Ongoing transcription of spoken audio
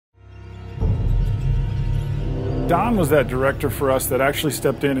Don was that director for us that actually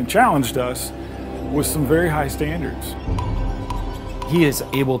stepped in and challenged us with some very high standards. He is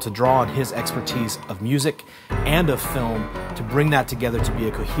able to draw on his expertise of music and of film to bring that together to be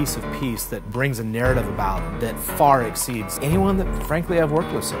a cohesive piece that brings a narrative about that far exceeds anyone that, frankly, I've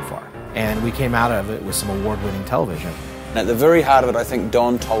worked with so far. And we came out of it with some award-winning television. And at the very heart of it, I think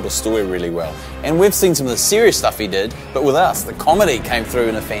Don told a story really well. And we've seen some of the serious stuff he did, but with us, the comedy came through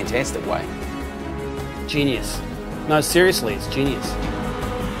in a fantastic way. Genius. No, seriously, it's genius.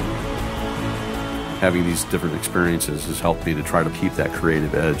 Having these different experiences has helped me to try to keep that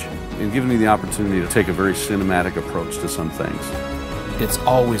creative edge and given me the opportunity to take a very cinematic approach to some things. It's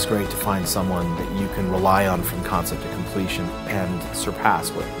always great to find someone that you can rely on from concept to completion and surpass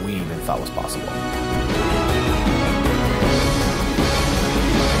what we even thought was possible.